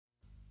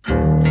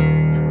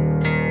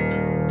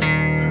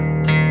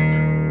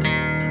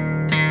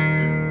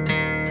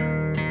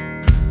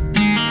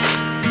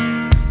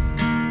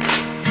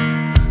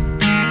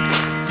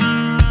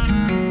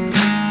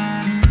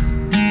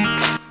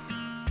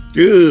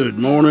Good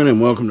morning and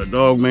welcome to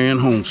Dogman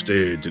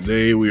Homestead.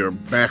 Today we are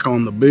back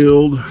on the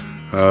build.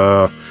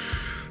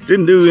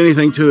 Didn't do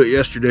anything to it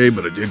yesterday,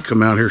 but I did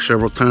come out here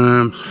several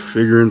times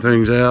figuring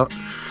things out.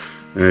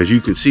 As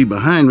you can see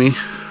behind me,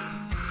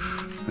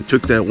 I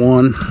took that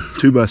one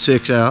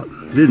 2x6 out.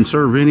 Didn't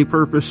serve any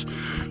purpose.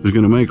 It was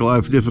going to make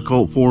life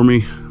difficult for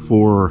me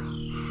for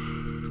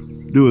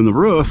doing the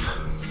roof.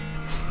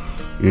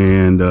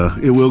 And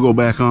it will go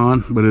back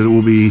on, but it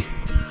will be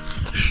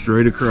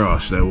straight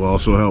across. That will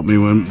also help me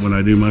when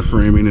I do my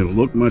framing. It'll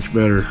look much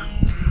better.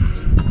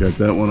 Got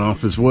that one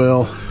off as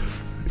well,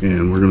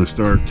 and we're going to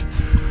start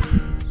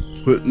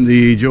putting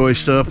the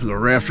joist up, the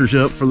rafters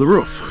up for the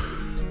roof,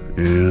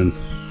 and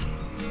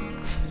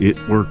it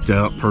worked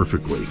out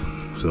perfectly.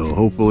 So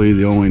hopefully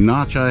the only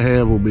notch I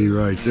have will be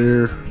right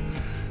there.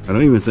 I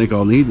don't even think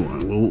I'll need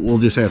one. We'll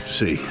just have to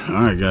see. All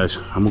right guys,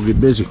 I'm gonna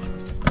get busy.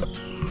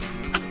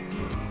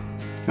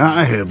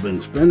 I have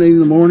been spending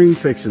the morning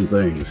fixing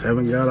things.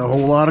 Haven't got a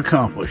whole lot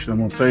accomplished. I'm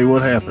gonna tell you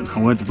what happened.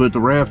 I went to put the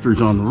rafters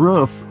on the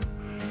roof,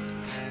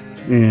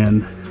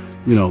 and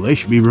you know, they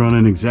should be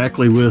running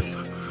exactly with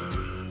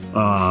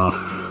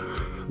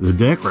the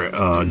deck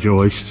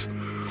joists.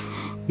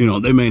 You know,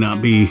 they may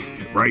not be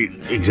right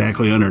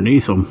exactly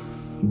underneath them,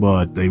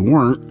 but they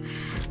weren't.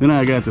 Then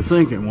I got to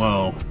thinking,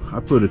 well,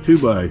 I put a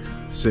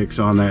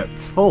 2x6 on that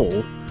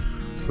pole,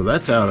 so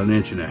that's out 1.5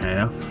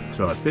 inches.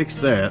 So I fixed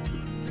that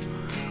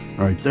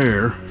right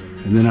there,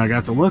 and then I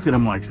got to look at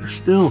them like there's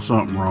still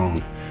something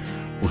wrong.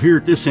 Well, here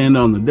at this end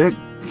on the deck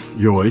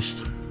joist,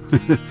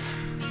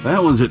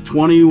 that one's at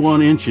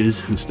 21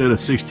 inches instead of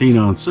 16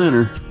 on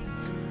center,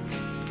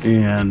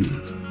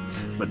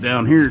 but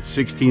down here it's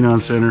 16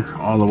 on center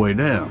all the way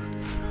down.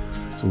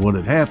 So what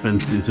had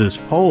happened is this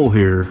pole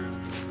here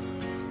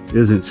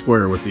isn't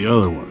square with the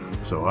other one.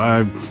 So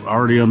I've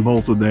already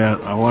unbolted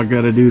that. All I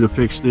got to do to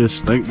fix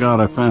this, thank God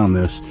I found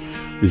this,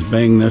 is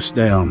bang this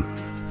down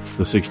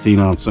to 16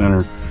 on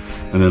center,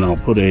 and then I'll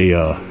put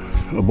a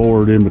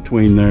board in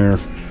between there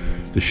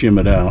to shim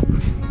it out.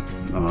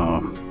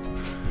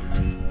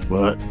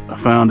 But I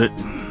found it,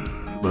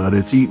 but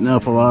it's eating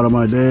up a lot of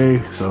my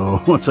day.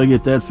 So once I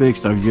get that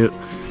fixed, I'll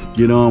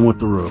get on with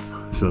the roof.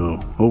 So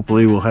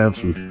hopefully we'll have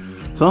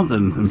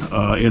something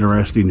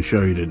interesting to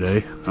show you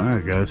today. All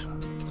right guys.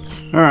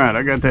 All right,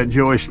 I got that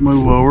joist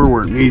moved over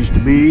where it needs to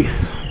be.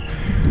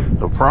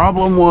 The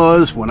problem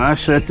was when I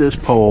set this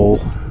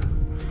pole,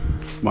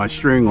 my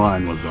string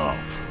line was off.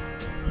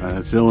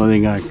 That's the only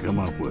thing I can come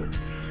up with.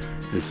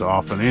 It's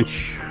off 1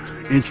 inch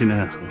and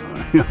a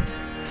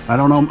half. I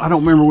don't know. I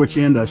don't remember which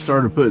end I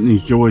started putting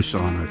these joists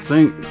on. I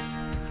think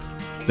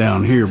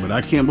down here, but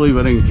I can't believe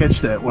I didn't catch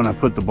that when I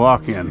put the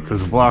block in, because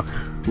the block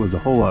was a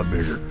whole lot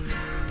bigger.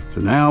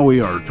 So now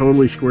we are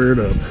totally squared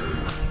up,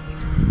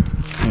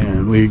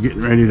 and we're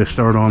getting ready to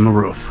start on the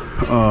roof.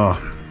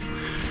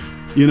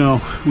 You know,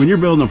 when you're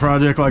building a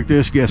project like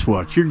this, guess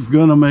what? You're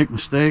gonna make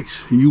mistakes.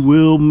 You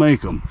will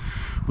make them.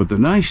 But the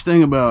nice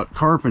thing about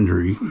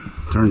carpentry,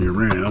 turn you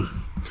around,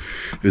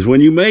 is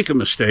when you make a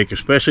mistake,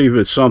 especially if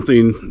it's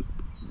something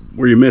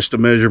where you missed a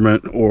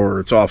measurement or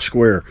it's off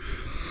square,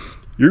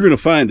 you're gonna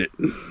find it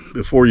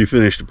before you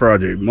finish the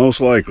project, most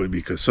likely,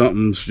 because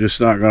something's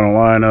just not gonna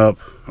line up,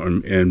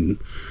 and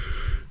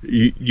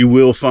you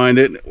will find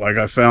it. Like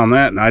I found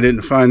that, and I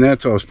didn't find that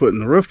till I was putting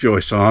the roof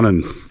joists on,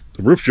 and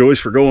the roof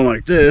joists were going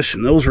like this,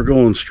 and those were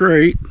going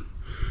straight,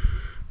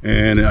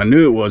 and I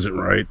knew it wasn't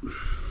right.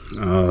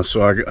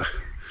 So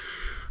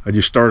I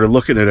just started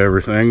looking at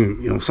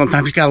everything. You know,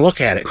 sometimes you gotta look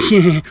at it.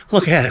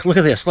 Look at it, look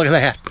at this, look at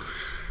that.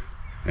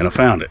 And I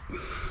found it.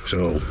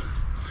 So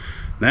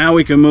now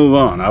we can move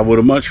on. I would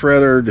have much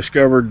rather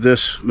discovered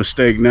this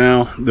mistake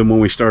now than when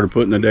we started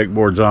putting the deck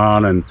boards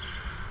on, and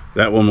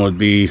that one would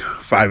be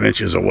 5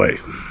 inches away.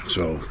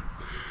 So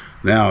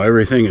now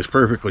everything is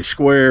perfectly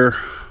square.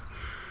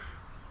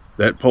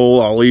 That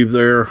pole I'll leave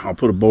there. I'll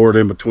put a board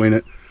in between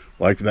it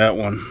like that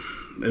one.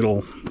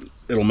 It'll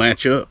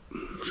match up.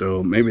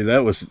 So maybe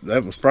that was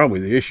probably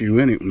the issue.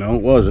 No,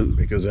 it wasn't,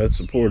 because that's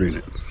supporting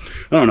it.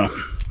 I don't know.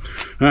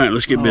 All right,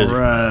 let's get busy. All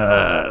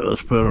right,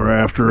 let's put a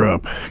rafter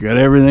up. Got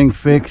everything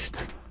fixed.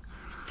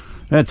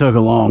 That took a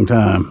long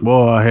time.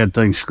 Boy, I had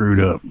things screwed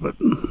up, but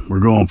we're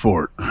going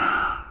for it.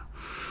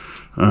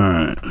 All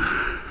right.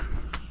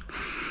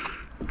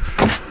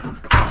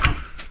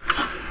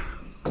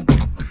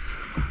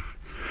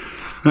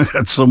 I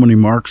got so many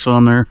marks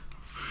on there.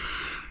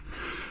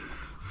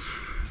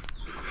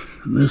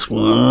 This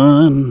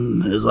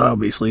one is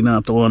obviously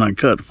not the one I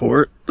cut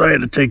for it. I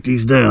had to take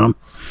these down.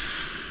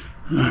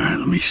 All right,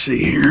 let me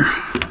see here.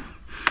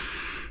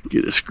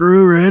 Get a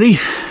screw ready.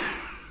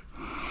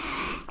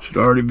 Should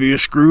already be a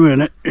screw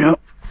in it.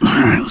 Yep. All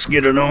right, let's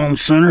get it on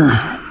center.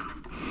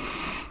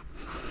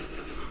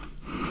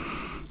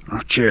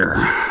 Our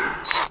chair.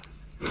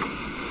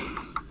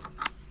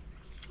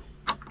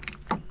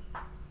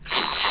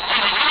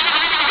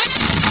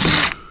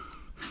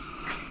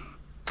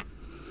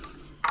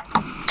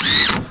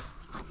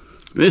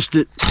 Missed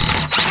it.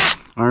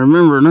 I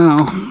remember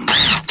now.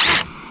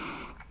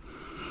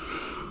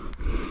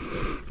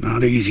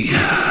 Not easy.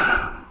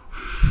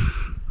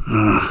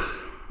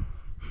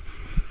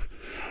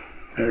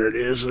 There it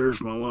is.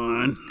 There's my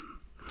line.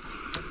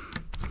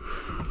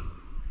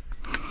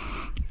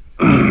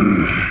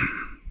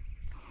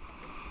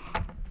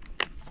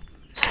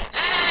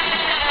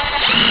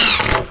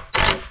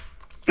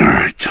 All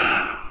right.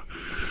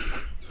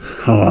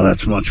 Oh,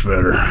 that's much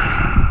better.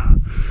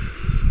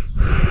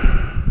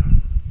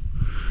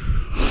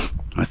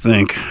 I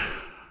think.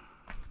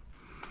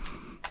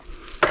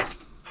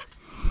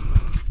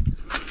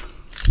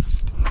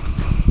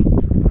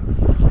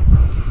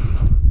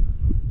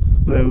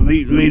 They've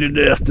beaten me to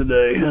death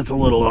today. That's a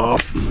little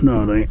off.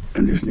 No, it ain't.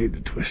 I just need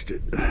to twist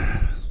it.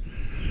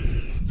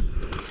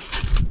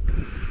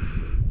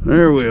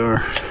 There we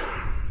are.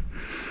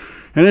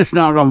 And it's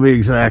not going to be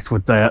exact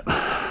with that.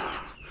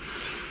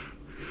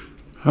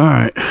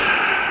 Alright.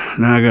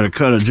 Now I got to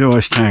cut a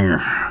joist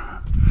hanger.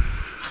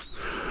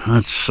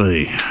 Let's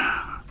see.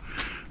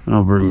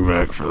 I'll bring you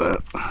back for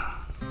that.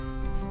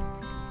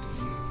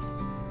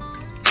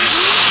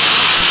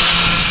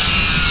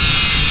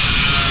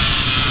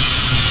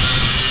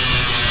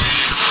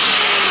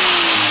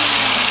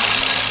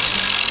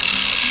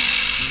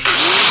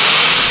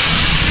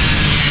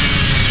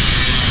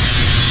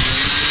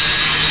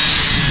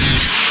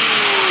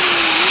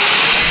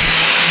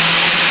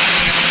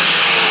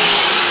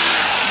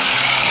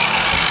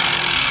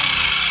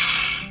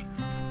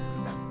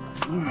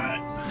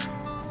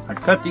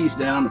 Cut these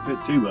down to fit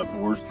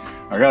 2x4s.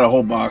 I got a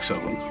whole box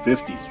of them,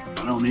 50. I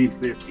don't need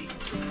 50.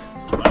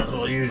 Might as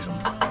well use them.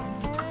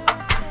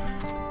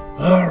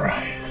 All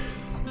right.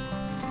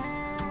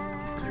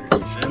 There's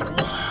the simple.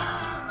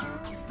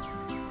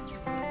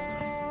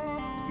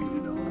 Get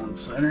it on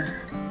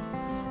center.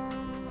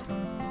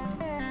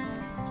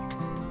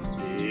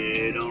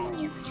 Dead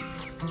on.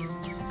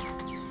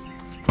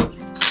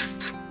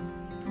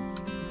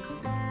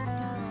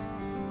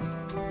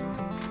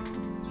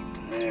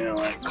 Yeah,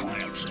 that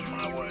clamps in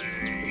my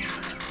way.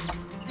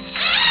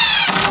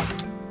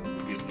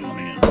 Get one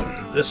in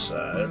this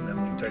side, and then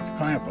we can take the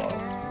clamp off.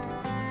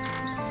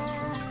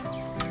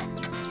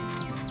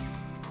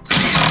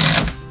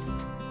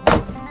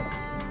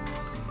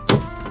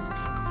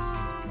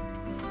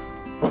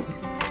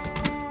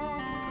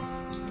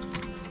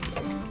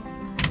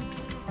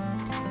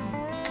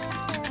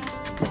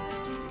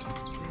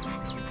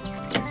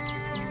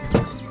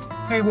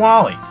 Hey,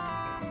 Wally,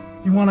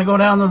 you want to go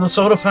down to the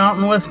soda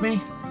fountain with me?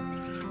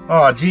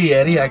 Oh, gee,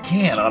 Eddie, I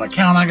can't. On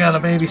account I gotta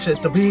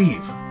babysit the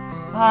beef.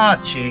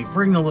 Ah, gee,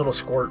 bring the little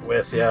squirt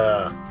with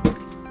ya.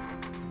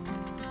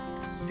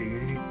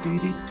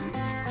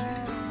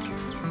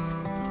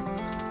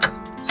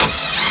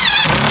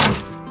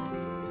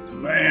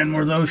 Man,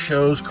 were those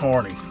shows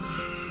corny.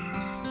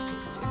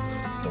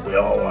 But we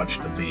all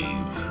watched the beef.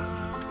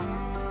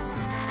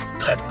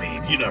 That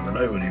beef, you never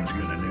knew what he was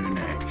gonna do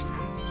next.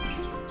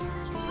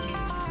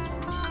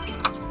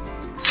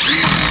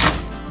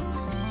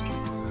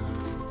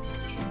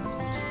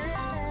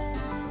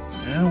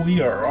 Now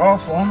we are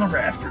off on the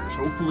rafters.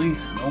 Hopefully,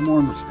 no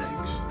more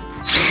mistakes.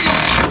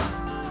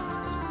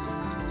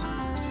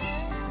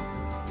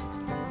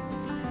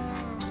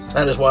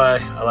 That is why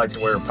I like to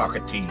wear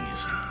pocket tees.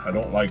 I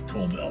don't like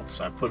tool belts.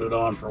 I put it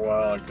on for a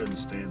while. I couldn't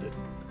stand it.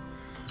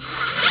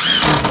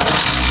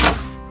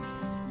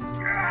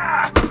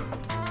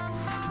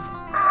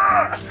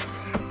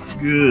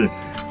 Good.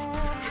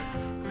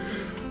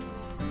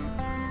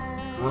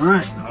 All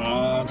right,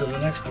 on to the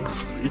next one.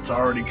 It's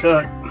already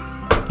cut.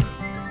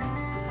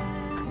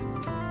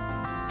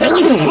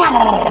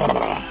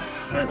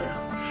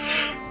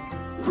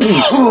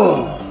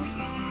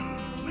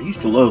 I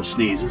used to love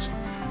sneezes.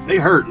 They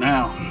hurt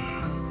now.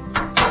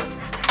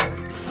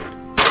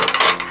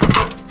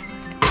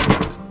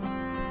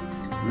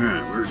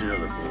 Alright, where's the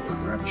other board?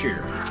 Right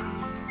here.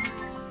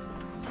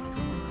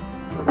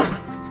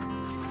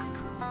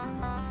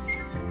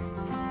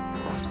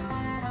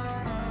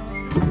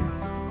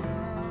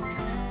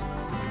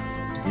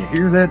 You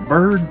hear that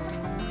bird?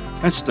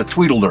 That's the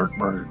Tweedledurk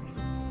bird.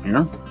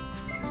 Here.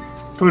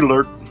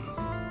 Tweedledurk.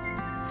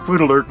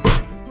 Tweedledurk.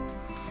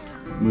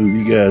 Move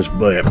you guys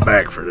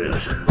back for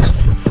this.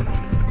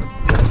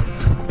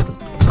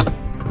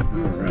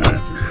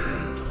 Alright.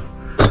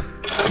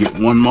 Get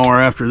one more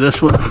after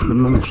this one,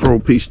 and then we'll throw a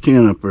piece of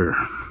tin up there.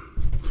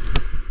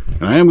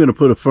 And I am going to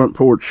put a front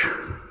porch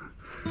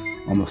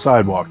on the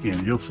sidewalk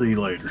in. You'll see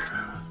later.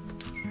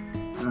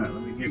 Alright,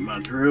 let me get my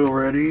drill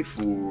ready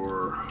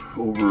for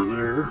over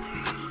there.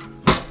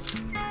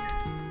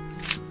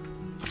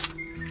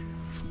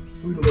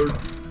 Tweedledurk.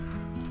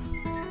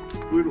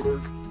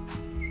 Tweedledurk.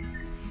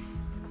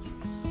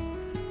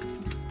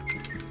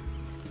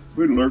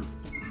 Tweedledurk.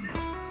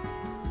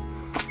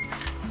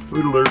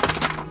 Tweedledurk.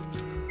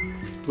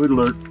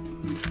 Tweedledurk.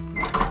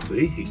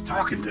 See, he's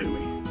talking to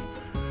me.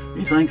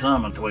 He thinks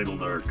I'm a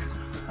Tweedledurk.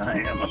 I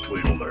am a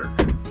Tweedledurk.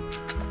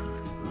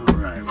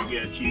 Alright, we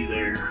got you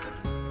there.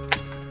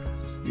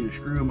 Get a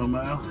screw in my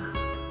mouth.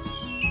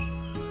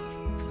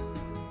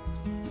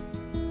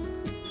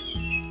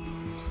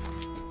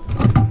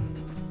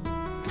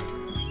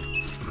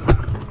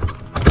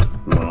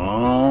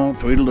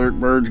 Tweedledurk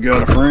bird's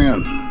got a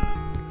friend.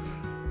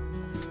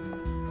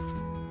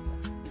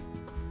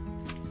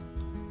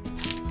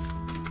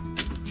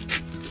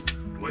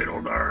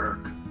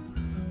 Tweedledurk.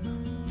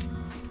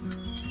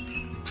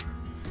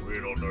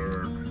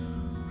 Tweedledurk.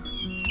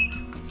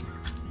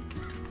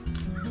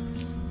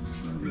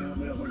 Got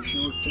that one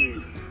short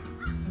too.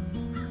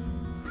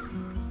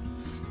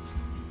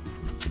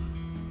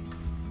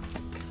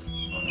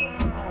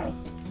 Oh.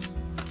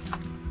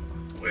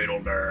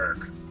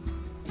 Tweedledurk.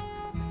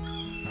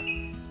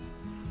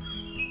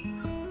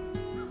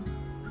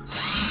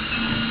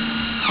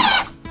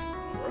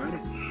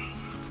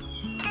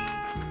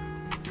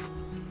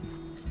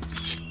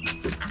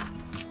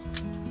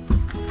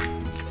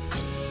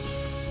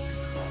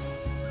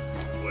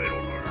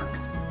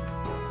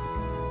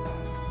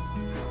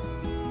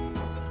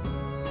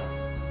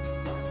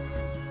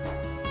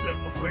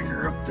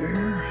 Finger up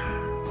there.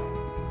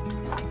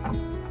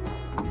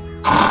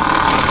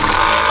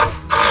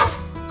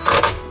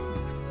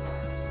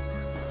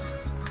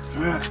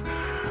 All right,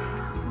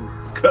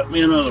 cut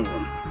me another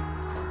one.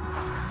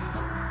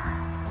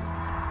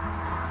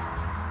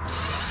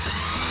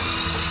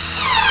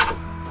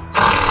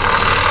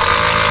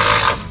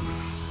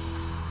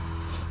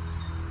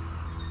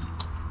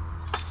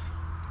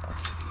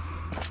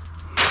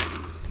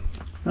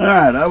 All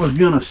right, I was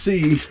gonna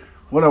see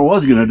what I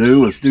was gonna do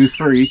was do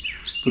 3.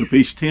 Put a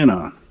piece of tin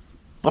on,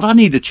 but I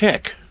need to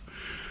check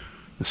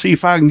to see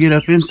if I can get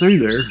up in through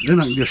there. Then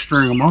I can just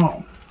string them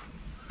all.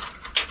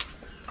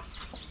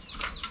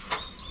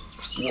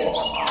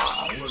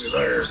 Wow, look at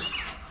there.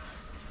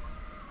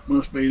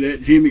 Must be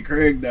that Jimmy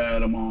Craig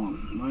diet I'm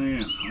on.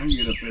 Man, I can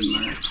get up in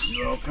there.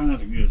 Do all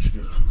kinds of good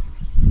stuff.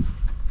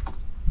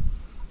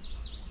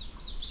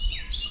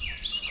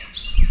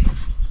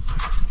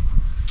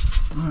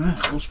 All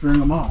right, we'll string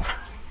them all.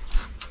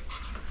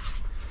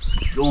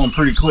 Going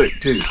pretty quick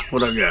too.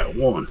 What I got?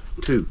 1,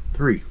 2,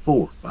 3,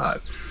 4,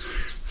 5,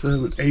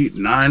 7, 8,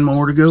 9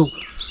 more to go.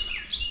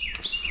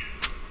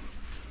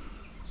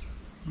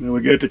 Then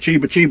we got the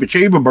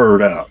Chiba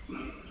bird out.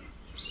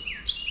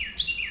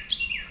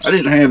 I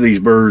didn't have these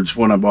birds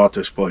when I bought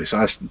this place.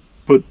 I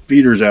put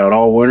feeders out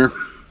all winter,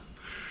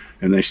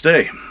 and they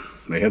stay.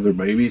 They have their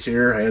babies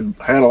here.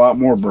 Had a lot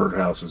more bird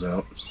houses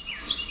out.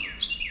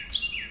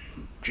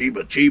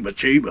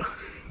 Chiba.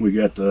 We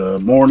got the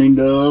mourning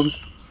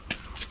doves.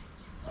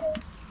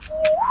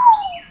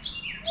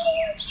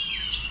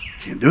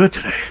 Can't do it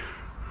today.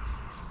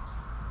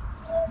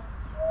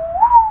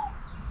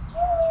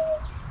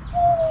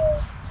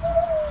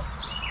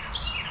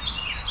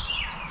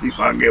 See if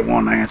I can get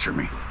one to answer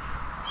me.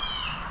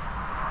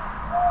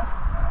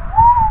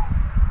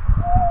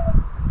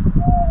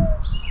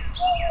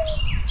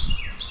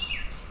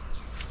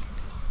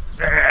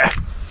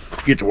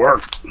 Get to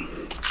work.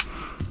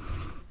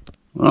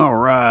 All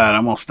right,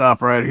 I'm gonna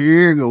stop right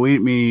here, go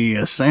eat me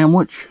a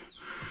sandwich,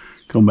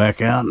 come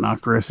back out and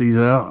knock the rest of these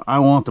out. I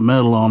want the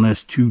metal on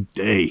this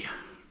today,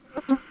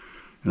 and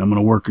I'm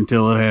gonna work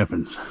until it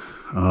happens.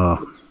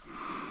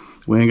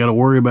 We ain't got to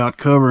worry about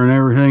covering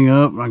everything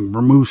up. I can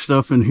remove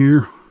stuff in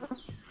here.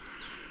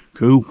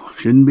 Cool,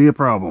 shouldn't be a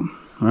problem.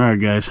 All right,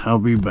 guys, I'll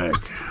be back.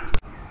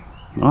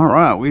 All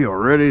right, we are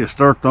ready to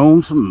start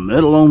throwing some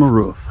metal on the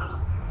roof.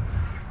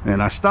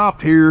 And I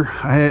stopped here.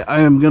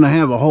 I am going to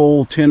have a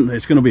whole 10,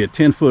 it's going to be a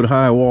 10-foot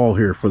high wall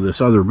here for this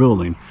other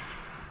building.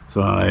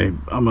 So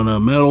I'm going to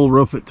metal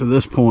roof it to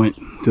this point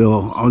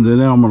till,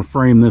 then I'm going to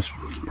frame this,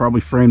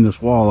 probably frame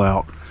this wall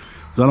out.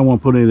 Because I don't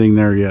want to put anything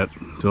there yet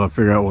until I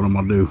figure out what I'm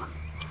going to do.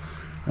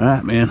 All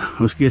right, man,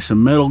 let's get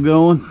some metal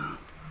going.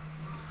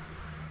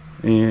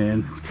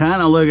 And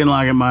kind of looking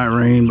like it might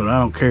rain, but I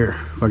don't care.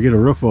 If I get a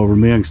roof over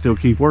me, I can still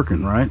keep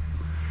working, right?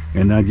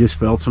 And I just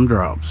felt some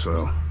drops,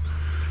 so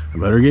I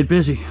better get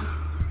busy.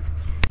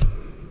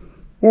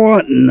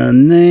 What in the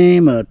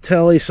name of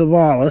Telly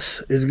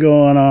Savalas is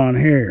going on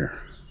here?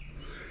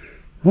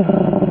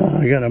 Oh,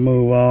 I gotta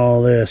move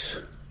all this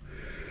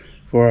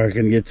before I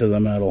can get to the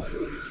metal.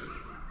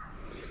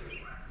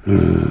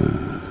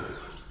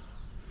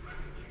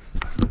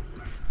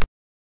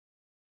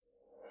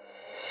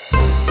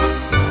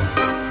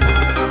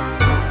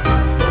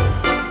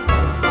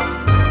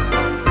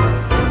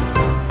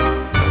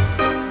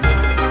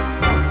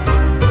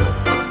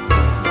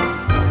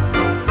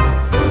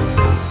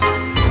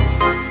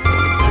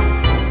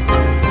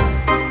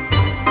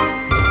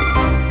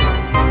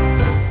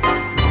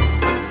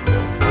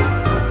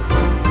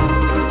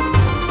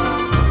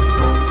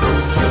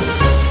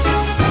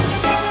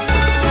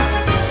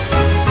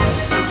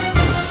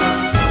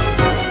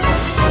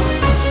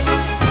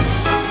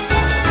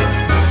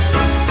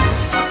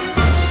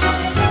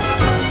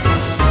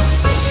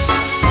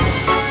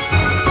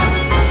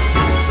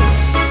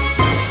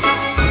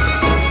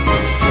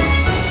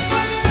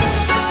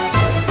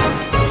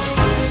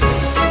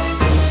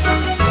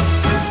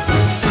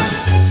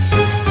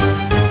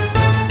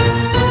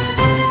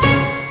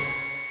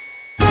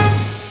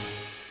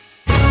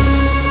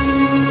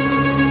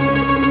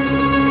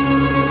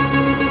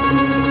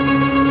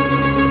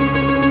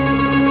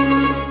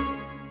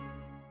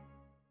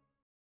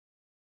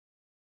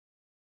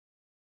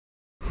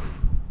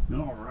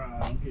 All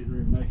right, I'm getting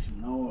ready to make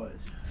some noise.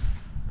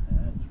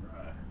 That's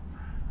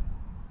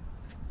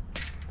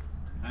right.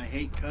 I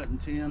hate cutting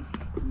tin.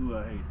 Ooh,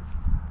 I hate it.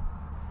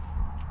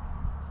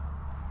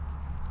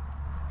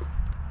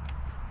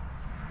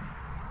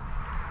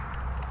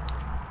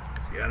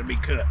 It's got to be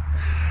cut.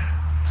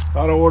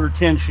 Thought I ordered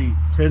 10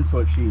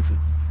 foot sheets.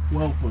 It's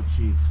 12 foot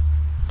sheets.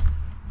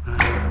 Let's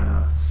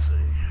see.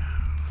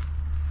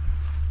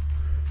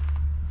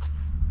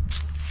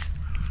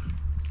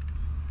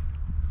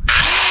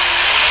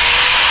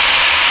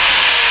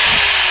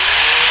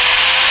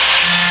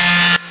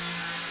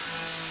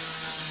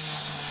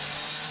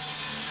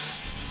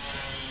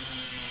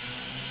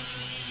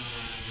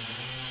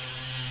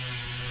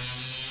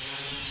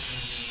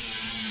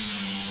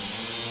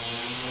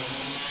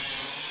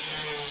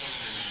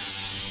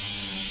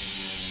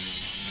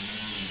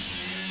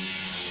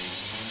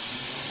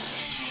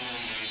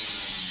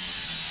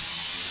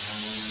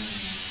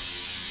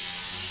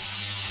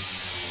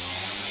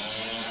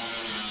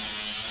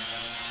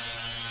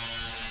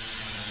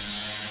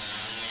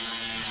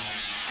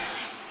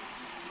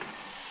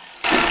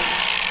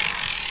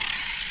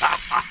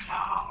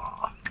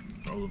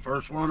 Throw the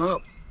first one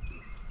up.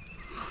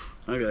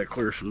 I gotta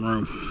clear some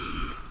room.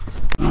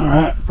 All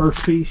right,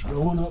 first piece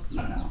going up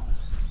now.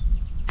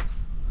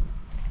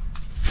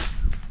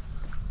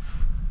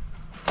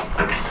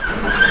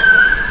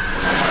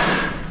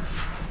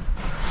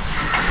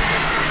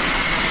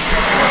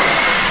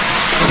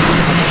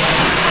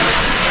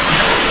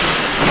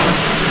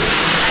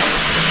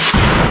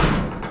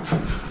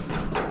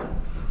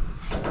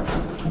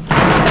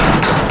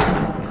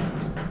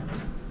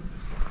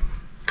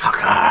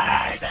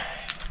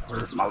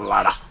 Where's my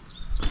ladder?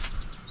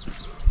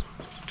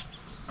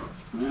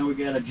 Now we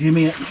gotta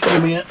jimmy it and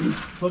shimmy it and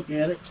look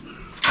at it.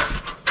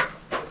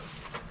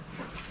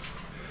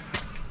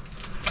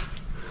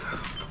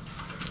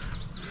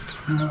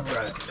 All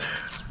right.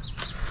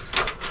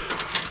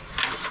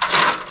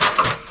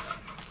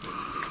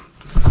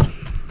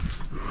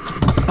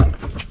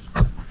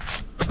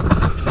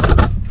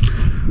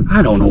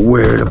 I don't know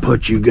where to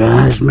put you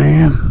guys,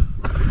 man.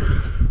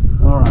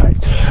 All right.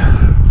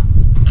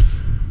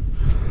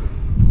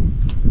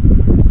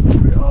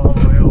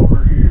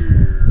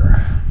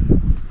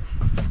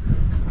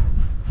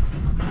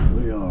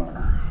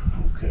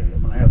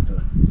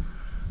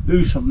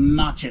 Do some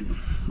notching,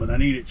 but I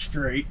need it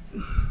straight,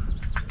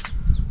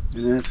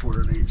 and that's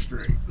where it needs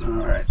straight. All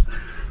right.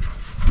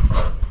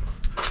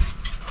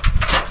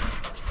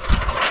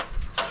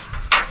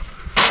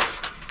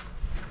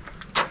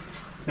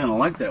 Kind of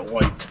like that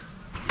white.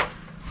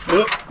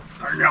 Oop,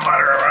 I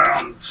got it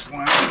around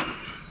slam.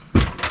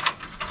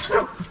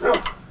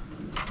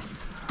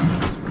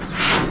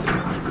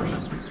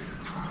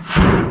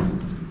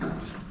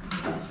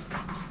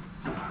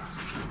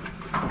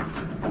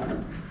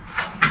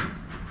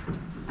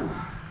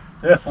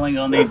 Definitely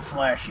gonna need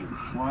flashing.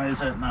 Why is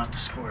that not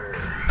square?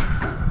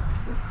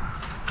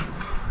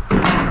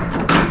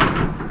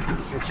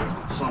 Get you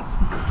on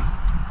something.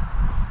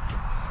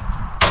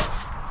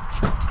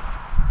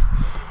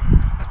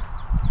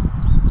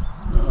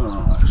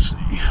 Oh, let's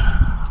see.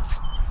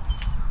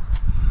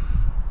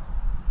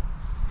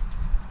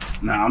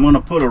 Now I'm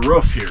gonna put a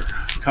roof here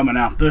coming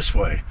out this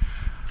way,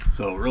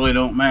 so it really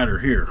don't matter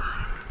here.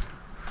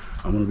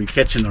 I'm gonna be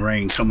catching the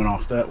rain coming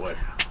off that way.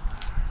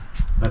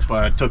 That's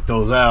why I took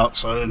those out,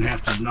 so I didn't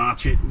have to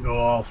notch it and go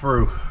all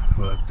through.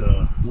 But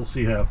we'll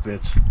see how it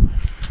fits.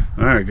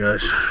 All right,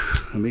 guys.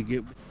 Let me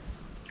get...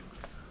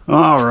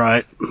 All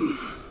right.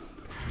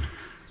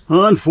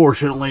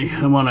 Unfortunately,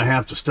 I'm going to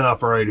have to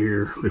stop right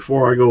here.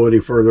 Before I go any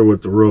further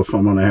with the roof,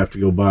 I'm going to have to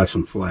go buy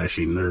some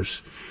flashing.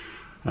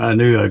 I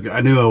knew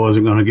I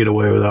wasn't going to get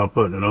away without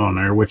putting it on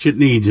there, which it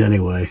needs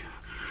anyway.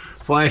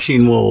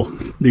 Flashing will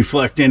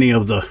deflect any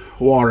of the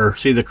water.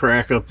 See the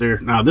crack up there?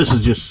 Now, this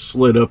is just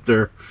slid up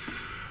there.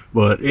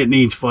 But it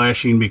needs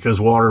flashing because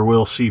water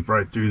will seep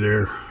right through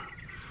there.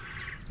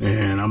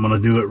 And I'm going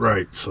to do it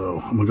right. So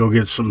I'm going to go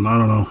get some, I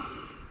don't know,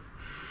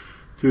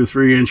 2 or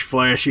 3 inch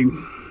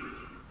flashing.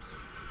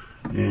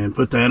 And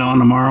put that on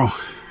tomorrow.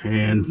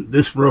 And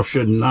this roof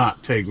should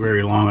not take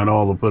very long at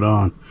all to put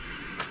on.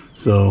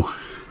 So,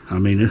 I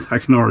mean, I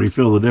can already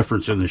feel the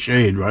difference in the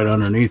shade right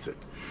underneath it.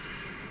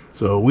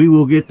 So we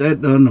will get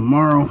that done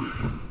tomorrow.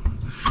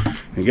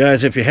 And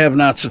guys, if you have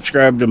not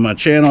subscribed to my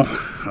channel,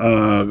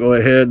 go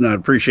ahead, and I'd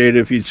appreciate it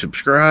if you'd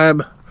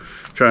subscribe.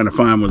 I'm trying to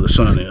find where the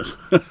sun is.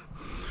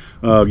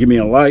 Give me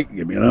a like,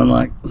 give me an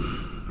unlike.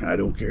 I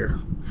don't care.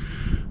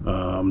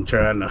 I'm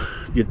trying to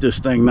get this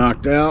thing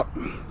knocked out,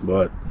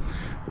 but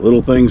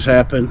little things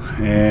happen,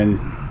 and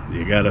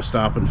you got to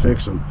stop and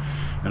fix them.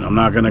 And I'm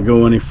not going to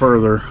go any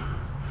further.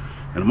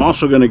 And I'm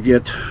also going to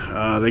get,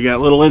 they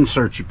got little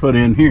inserts you put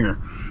in here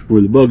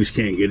where the bugs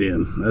can't get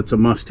in. That's a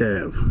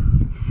must-have.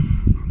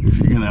 If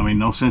you're gonna, I mean,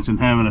 no sense in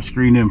having a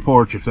screened-in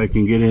porch if they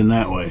can get in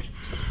that way.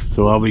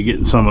 So I'll be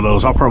getting some of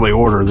those. I'll probably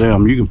order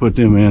them. You can put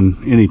them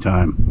in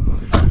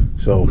anytime.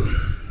 So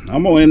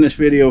I'm gonna end this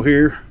video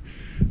here.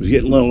 It was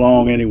getting a little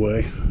long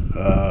anyway.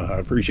 I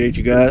appreciate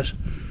you guys,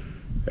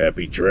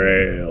 Happy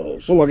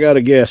trails. Well, I got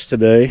a guest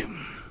today.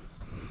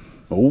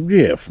 Old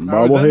Jeff from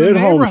Bobblehead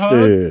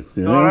Homestead.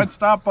 Yeah. Thought I'd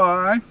stop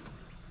by.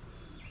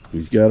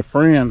 He's got a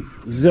friend.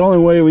 This is the only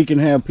way we can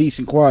have peace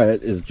and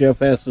quiet is Jeff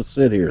has to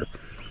sit here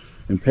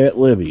and pet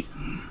Libby.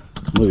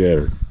 Look at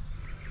her.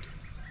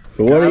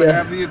 So what do you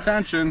have the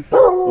attention?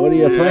 What do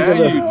you think of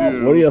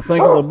the What do you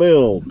think of the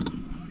build?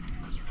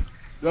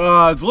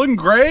 It's looking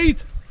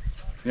great.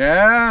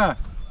 Yeah.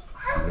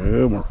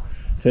 Yeah, we're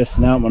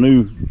testing out my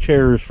new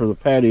chairs for the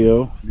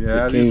patio.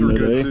 Yeah, these were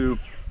good too.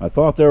 I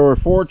thought there were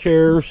 4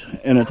 chairs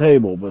and a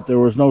table, but there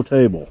was no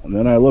table. And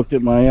then I looked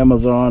at my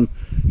Amazon.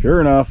 Sure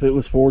enough, it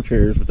was 4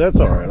 chairs, but that's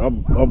all right.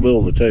 I'll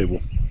build a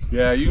table.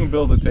 Yeah, you can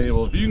build a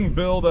table. If you can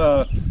build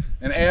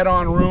an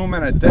add-on room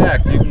and a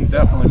deck, you can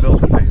definitely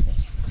build a table.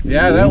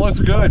 Yeah, that looks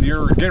good.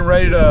 You're getting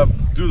ready to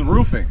do the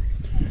roofing.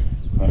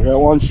 I got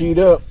one sheet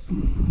up,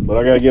 but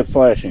I gotta get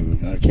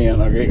flashing. I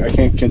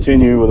can't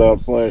continue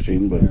without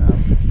flashing. But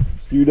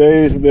a few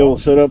days we'll be able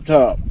to sit up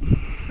top.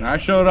 And I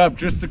showed up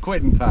just to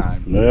quit in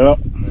time. Yep.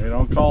 They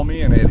don't call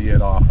me an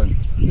idiot often.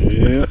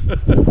 Yeah.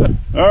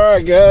 All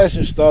right, guys.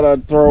 Just thought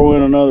I'd throw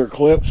in another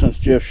clip since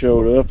Jeff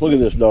showed up. Look at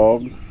this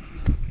dog.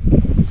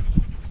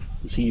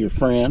 Is he your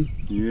friend?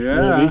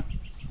 Yeah. Maybe?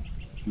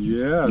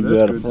 Yeah,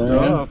 that's good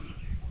stuff.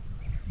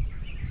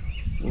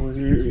 Well,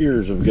 your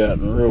ears have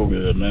gotten real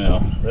good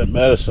now. That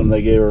medicine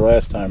they gave her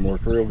last time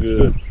worked real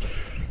good.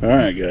 All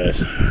right, guys.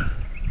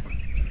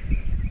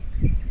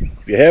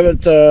 If you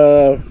haven't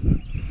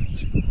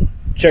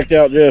checked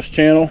out Jeff's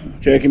channel,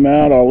 check him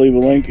out. I'll leave a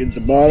link at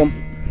the bottom.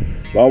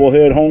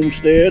 Bobblehead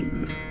Homestead.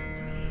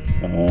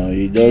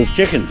 He does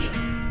chickens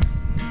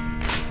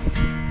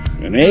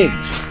and eggs.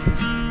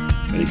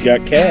 And he's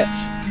got cats.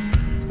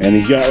 And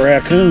he's got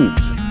raccoons.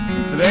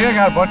 And today I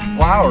got a bunch of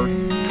flowers.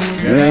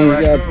 Yeah,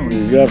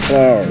 he's got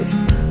flowers.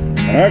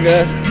 All right,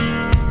 guys.